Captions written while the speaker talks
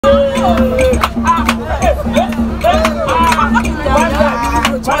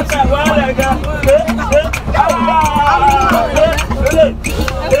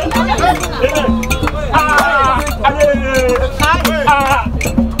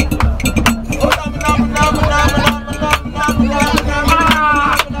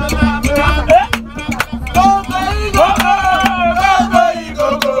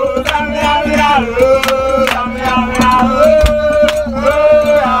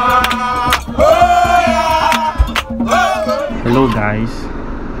Hello guys,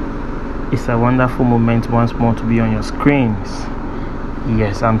 it's a wonderful moment once more to be on your screens.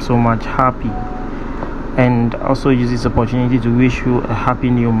 Yes, I'm so much happy, and also use this opportunity to wish you a happy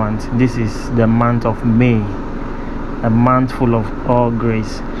new month. This is the month of May, a month full of all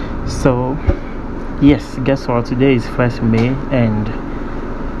grace. So yes, guess what, today is 1st May and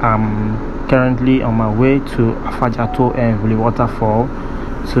I'm currently on my way to Afadjato and Wli Waterfall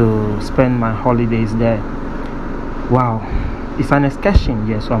to spend my holidays there. Wow, it's an excursion,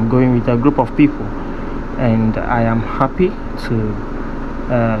 yes, so I'm going with a group of people and I am happy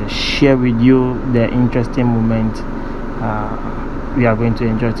to share with you the interesting moment we are going to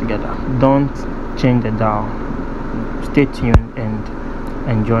enjoy together. Don't change the dial, stay tuned and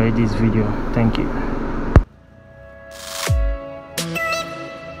enjoy this video. Thank you.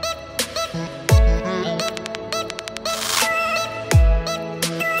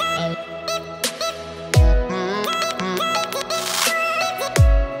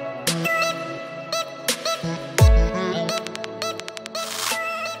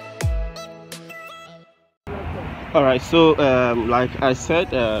 Alright, so like I said,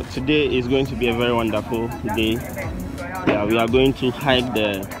 today is going to be a very wonderful day. Yeah, we are going to hike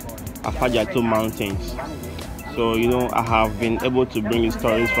the Afadjato mountains. So you know, I have been able to bring you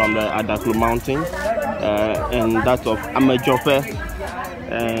stories from the Adaklu mountain and that of Ames.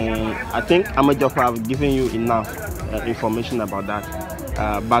 And I think Ames have given you enough information about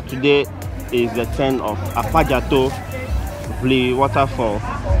that. But today is the turn of Afadjato, Wli Waterfall,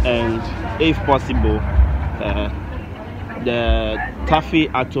 and if possible, the Taffy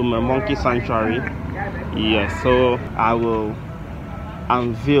Atom Monkey Sanctuary. Yes, so I will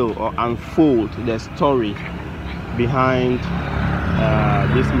unveil or unfold the story behind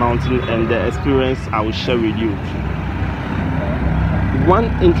this mountain and the experience I will share with you. One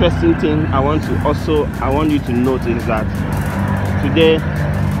interesting thing I want you to note is that today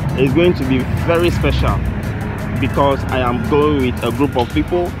is going to be very special because I am going with a group of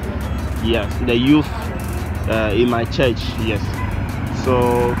people. Yes, the youth in my church. Yes,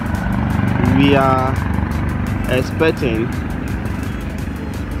 so we are expecting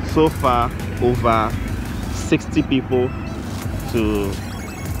so far over 60 people to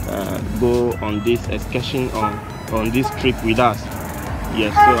go on this excursion, on this trip with us.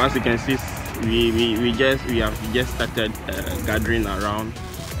 Yes, so as you can see, we have just started gathering around,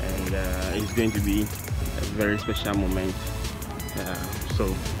 and it's going to be a very special moment.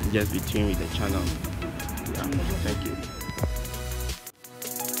 So just be tuned with the channel. Yeah, thank you.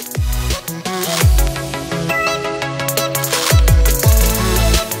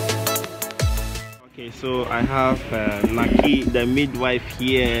 Okay, so I have Naki the midwife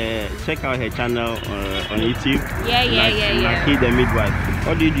here. Check out her channel on YouTube. Yeah. Naki the midwife.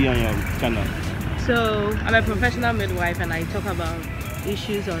 What do you do on your channel? So I'm a professional midwife and I talk about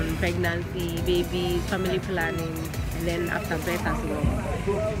issues on pregnancy, babies, family planning, and then after birth as well.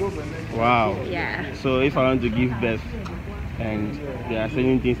 Wow. Yeah. So if I want to give birth and there are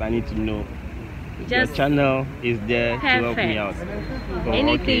certain things I need to know, just the channel is there to help me out. Oh,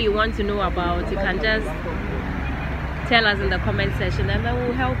 anything you want to know about, you can just tell us in the comment section and then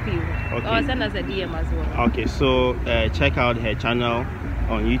we'll help you. Or send us a DM as well. Okay, so check out her channel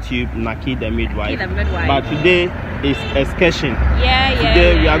on YouTube, Naki the midwife. But today is excursion.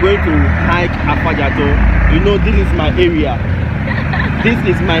 Today we are going to hike Afadjato. You know, this is my area.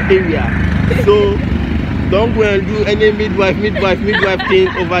 This is my area. So don't go and do any midwife thing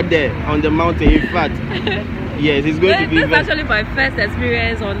over there on the mountain. In fact, yes, it's going to be. This is actually my first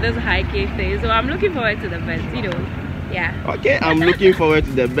experience on this hiking thing, so I'm looking forward to the best. You know, yeah. Okay, I'm looking forward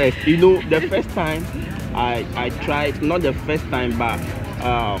to the best. You know, the first time I tried, not the first time, but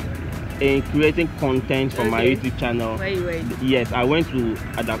in creating content for my YouTube channel. Wait. Yes, I went to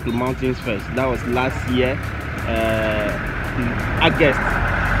Adaklu mountains first. That was last year, August,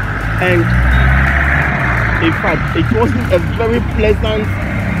 and in fact, it wasn't a very pleasant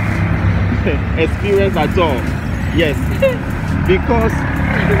experience at all. Yes, because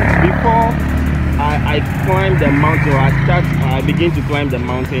before I climbed the mountain, I began to climb the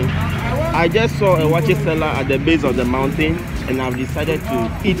mountain, I just saw a watch seller at the base of the mountain and I've decided to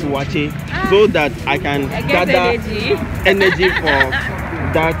eat wache so that I can gather energy for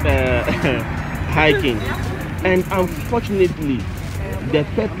that hiking. And unfortunately, the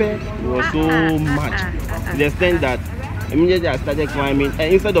pepper was so much to the extent that immediately I started climbing,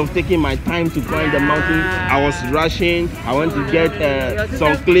 and instead of taking my time to climb the mountain, I was rushing. I want to get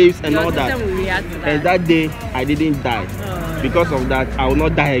some cliffs and all that. And that day I didn't die. Because of that, I will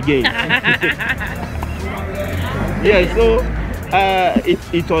not die again. Yeah, so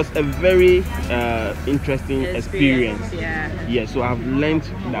it was a very interesting experience. Yeah, so I've learned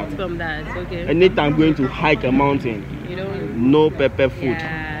that from that. Okay. anytime I'm going to hike a mountain, no pepper food.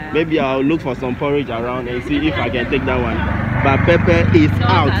 Maybe I'll look for some porridge around and see if I can take that one. But pepper is Not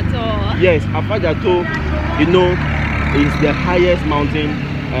out. at all. Yes, Afadjato, you know, is the highest mountain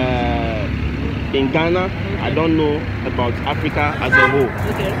in Ghana. I don't know about Africa as a whole.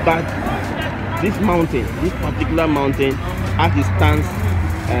 But this mountain, this particular mountain, as it stands,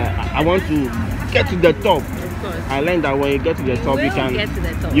 I want to get to the top. I learned that when you get to the top, you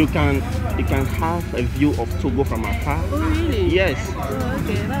can have a view of Togo from afar. Oh really? Yes. Oh,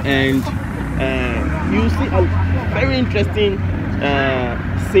 okay. And you see a very interesting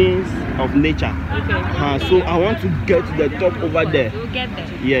scenes of nature. Okay. So I want to get to the top over there. We'll get there.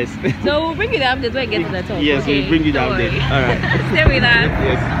 Yes. So we'll bring you the update when we get to the top. Yes, okay. we'll bring you the update. All right. Stay with us.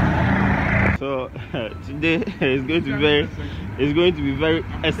 Yes. So today is going to be very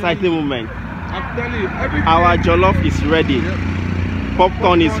exciting moment. I'm telling you, Our jollof is ready,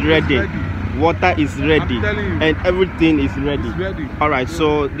 popcorn is ready, water is ready, and everything is ready. All right.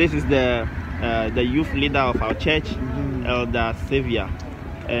 So this is the youth leader of our church, Elder Xavier,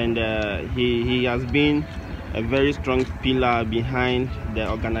 and he has been a very strong pillar behind the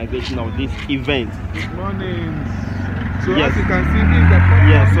organization of this event. Good morning. So Yes. as you can see, this is the popcorn.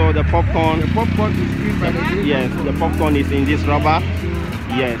 Yeah, so the popcorn. The popcorn is clean by the grace. Yes, the popcorn is in this rubber.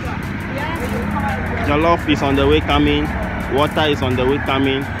 Yes. Jollof is on the way coming. Water is on the way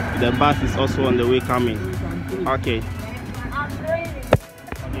coming. The bus is also on the way coming. Okay. So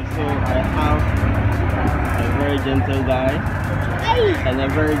I have a very gentle guy and a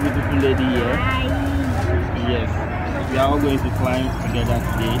very beautiful lady here. Yes. We are all going to climb together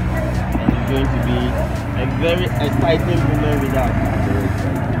today, and it's going to be a very exciting moment with us.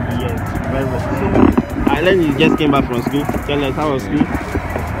 Yes, very well. So, Island, you just came back from school. Tell us, how was school? It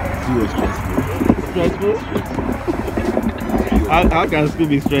was stressful. Stressful? How can school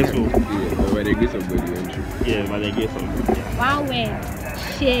be stressful? Yeah, by the grace of God, you went through. Yeah, by the grace of God. One word,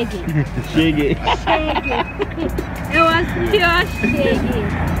 shaggy. Shaggy. Shaggy. It was pure shaggy.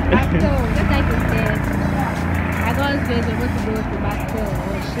 But so, just like you said, I God's grace, we're going to go to but still, it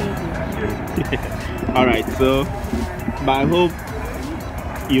was shaggy. Alright, so, but I hope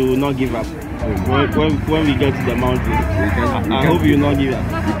you will not give up. When we get to the mountain, I hope you will not give up.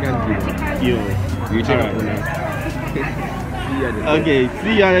 You can't give up. You check alright. up on us. See you at the top. Okay,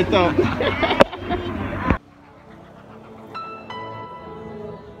 see you at the top.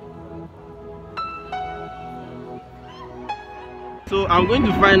 So I'm going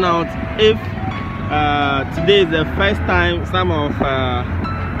to find out if today is the first time some of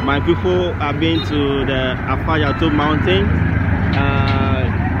my people have been to the Afadjato mountain.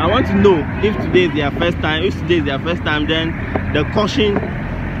 I want to know if today is their first time. If today is their first time, then the caution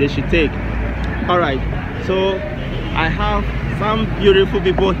they should take. Alright, so I have some beautiful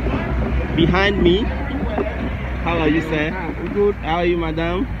people behind me. How are you, sir? Good. How are you,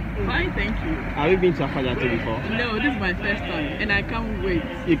 madam? Fine, thank you. Have you been to Afadjato before? No, this is my first time and I can't wait.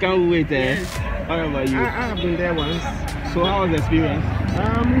 You can't wait, eh? Yes. What about you? I have been there once. So how was the experience?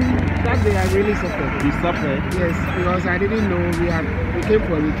 That day I really suffered. You suffered? Yes, because I didn't know we came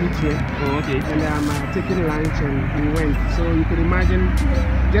for a retreat here. Oh, okay. And I'm taking lunch and we went. So you could imagine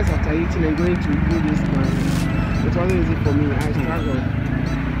just after eating and going to do this one, it wasn't easy for me. I struggled.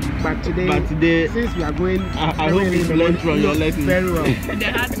 But today, since we are going, I hope you learned from your lesson. Very well.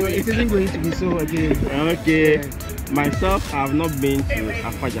 So it isn't going to be so again. Okay. Yeah. Myself, I have not been to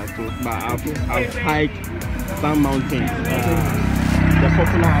Afadjato, but I've hiked some mountains. The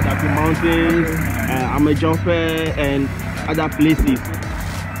popular Adaklu mountains, Ames and other places.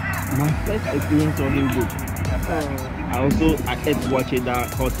 My first experience wasn't good. I ate wache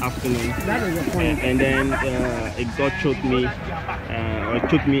that hot afternoon. That is the point. And then God choked me, or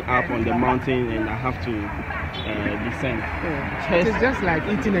took me up on the mountain, and I have to descend. Yeah. It's just like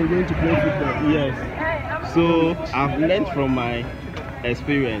eating and going to play football. Yes. So I've learned from my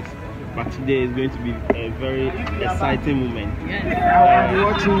experience, but today is going to be a very exciting moment. I'll be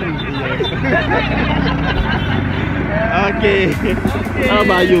watching you. Okay. How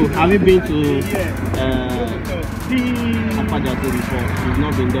about you? Have you been to Afadjato before? You've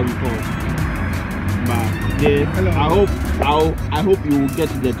not been there before. But I hope you will get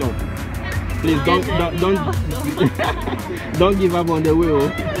to the top. Please don't give up on the way.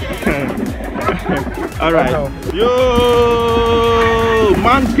 Oh. All right. Yo,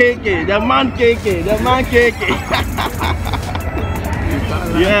 man KK, the man KK, the man KK.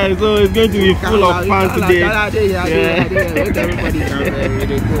 Yeah, so it's going to be full of fun today.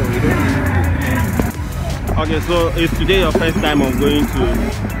 Okay, so is today your first time of going to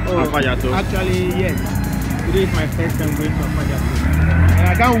Afadjato? Actually, yes. Today is my first time going to Afadjato. And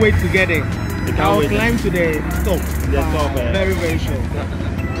I can't wait to get there. I'll climb to the top. Very, very sure.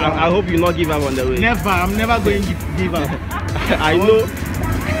 I hope you not give up on the way. Never. I'm never going to give up. I know.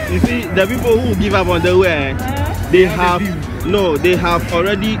 You see, the people who give up on the way, they have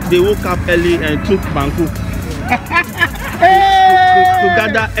they woke up early and took Banku to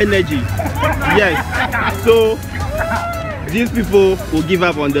gather energy. Yes. So these people will give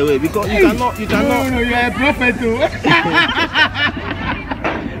up on the way because you cannot. No, you are a prophet too.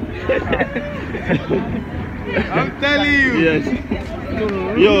 I'm telling you. Yes.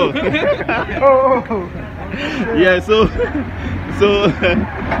 Yo. Yeah, so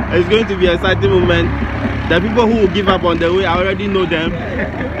it's going to be an exciting moment. The people who will give up on the way, I already know them.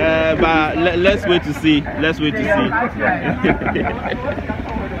 But let's wait to see. Let's wait to see.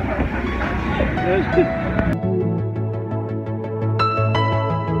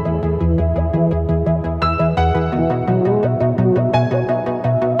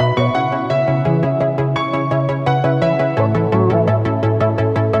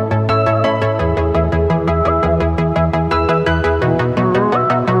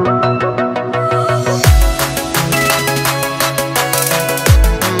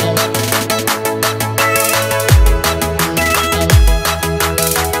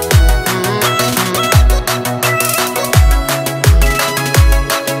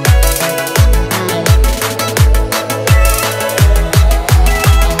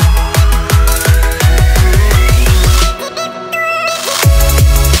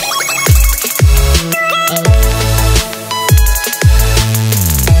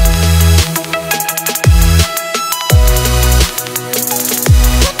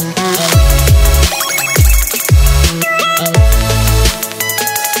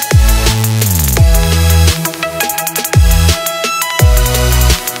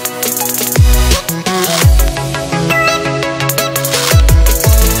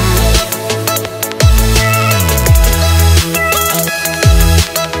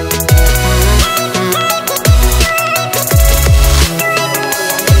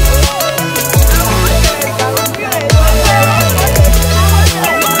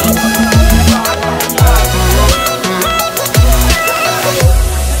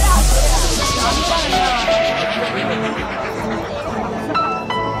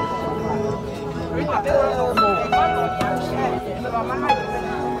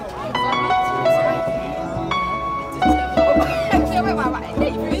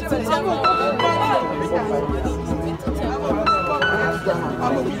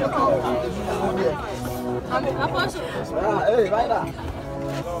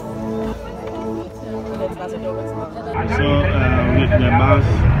 So with the bus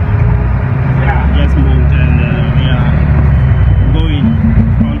just moved and we are going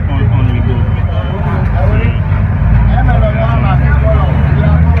on we go.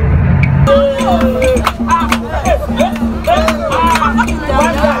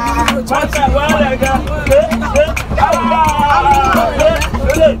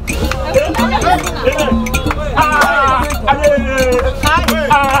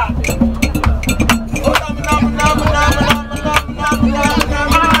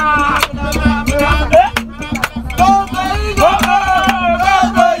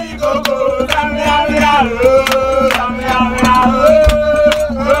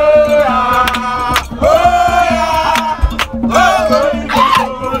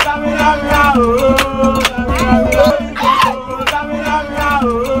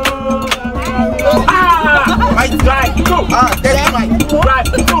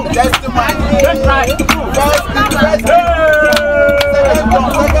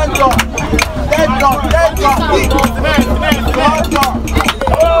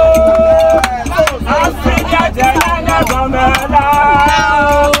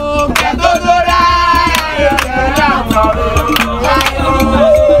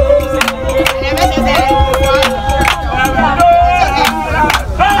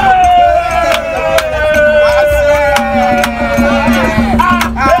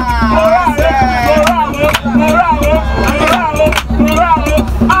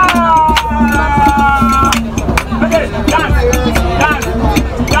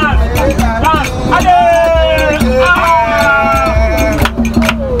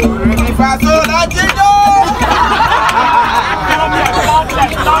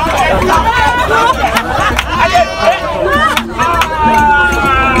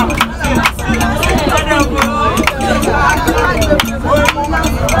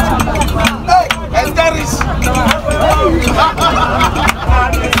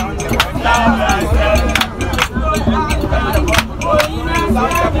 Step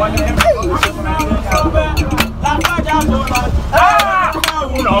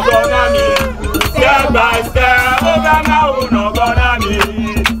by step,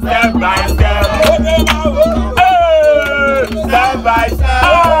 step by step, step by step.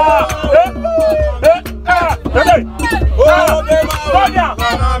 Go down,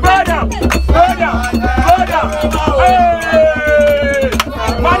 go down, go down, go down.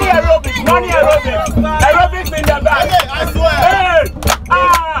 Money aerobics, aerobics in the back. I swear.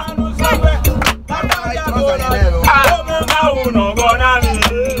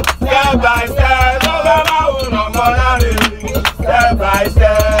 Step by step,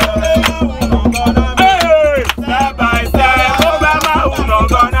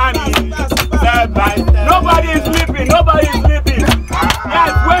 step by step. Nobody is sleeping, nobody is sleeping.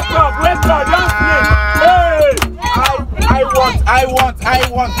 Yes, wake up, don't sleep. Hey! I want.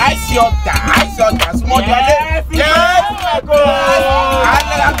 I small yes, yes.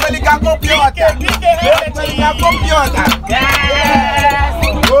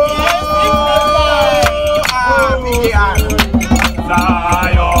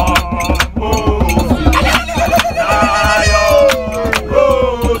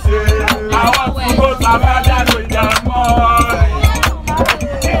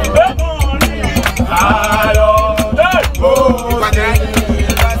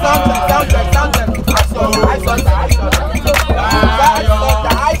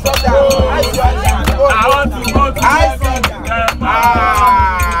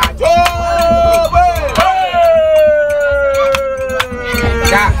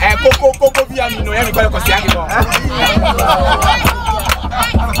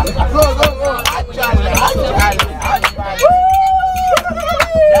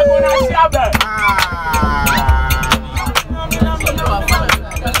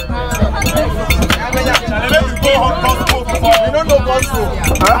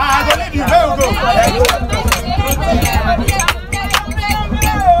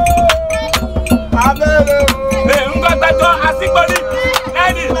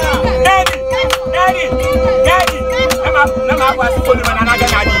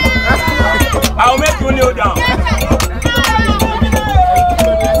 I'll make you kneel down.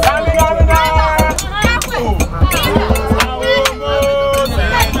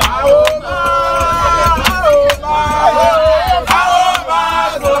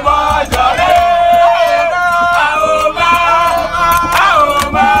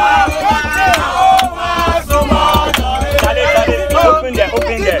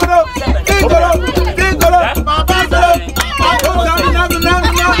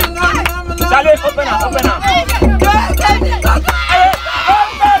 Open up.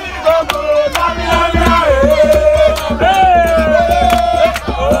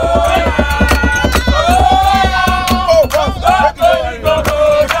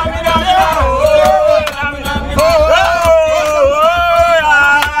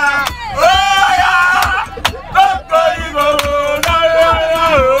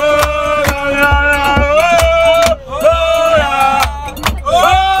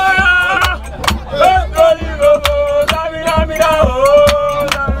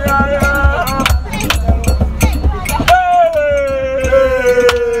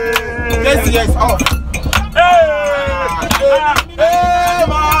 Yes, off.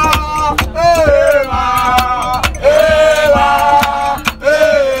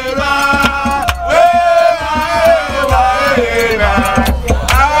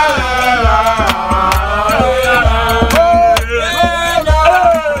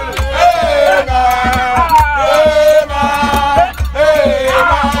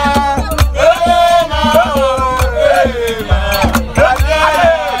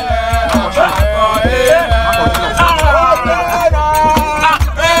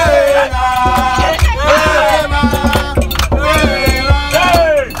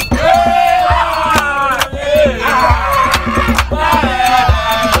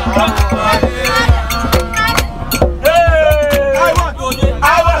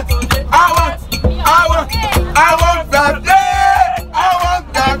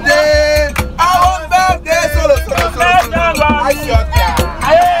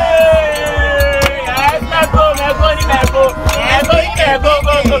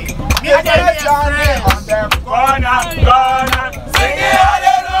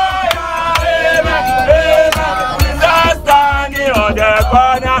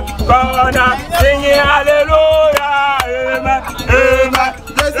 Singing hallelujah, amen, amen.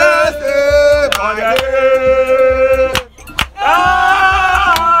 Jesus is on the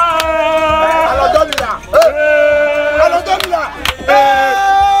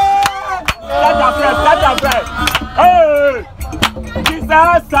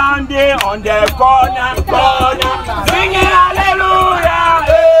Jesus standing on the corner, singing hallelujah,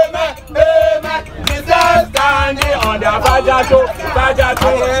 amen, amen. Jesus standing on the Afadjato,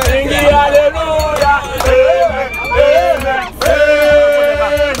 singing hallelujah, amen, amen,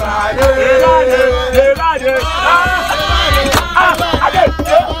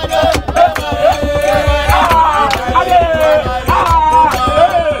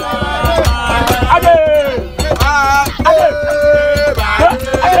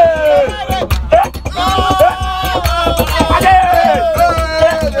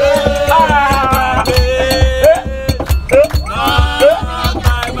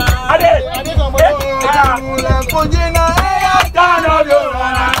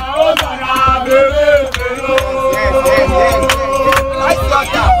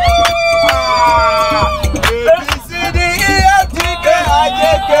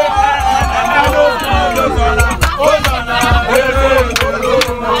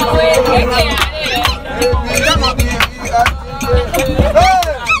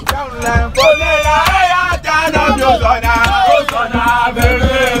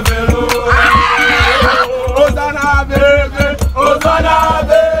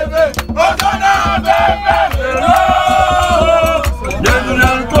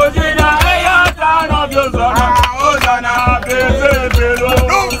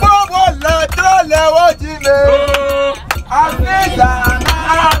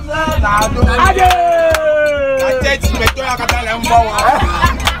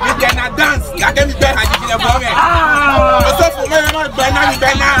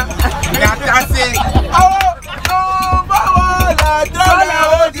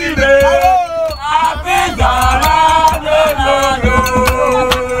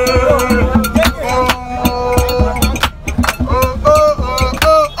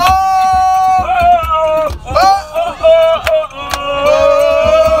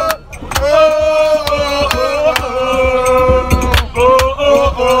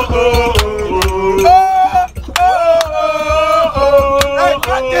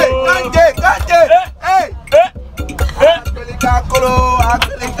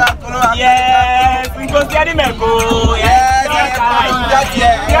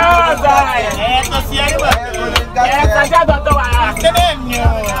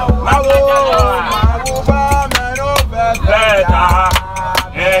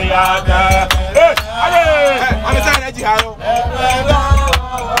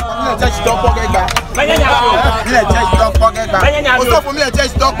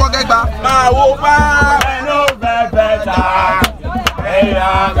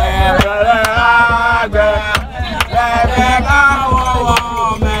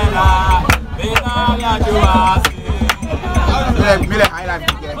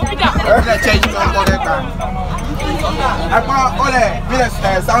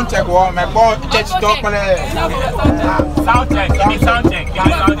 sound check or my boy church talk sound check, give me sound check,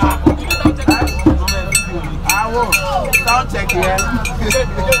 sound check here.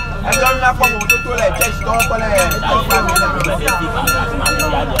 I don't know how to do like church talk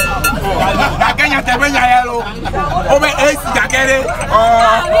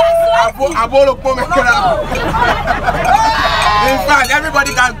in fact,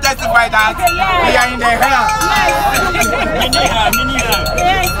 everybody can testify that we are in the hell.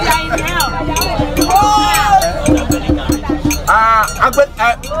 I'm going to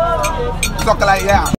talk like that.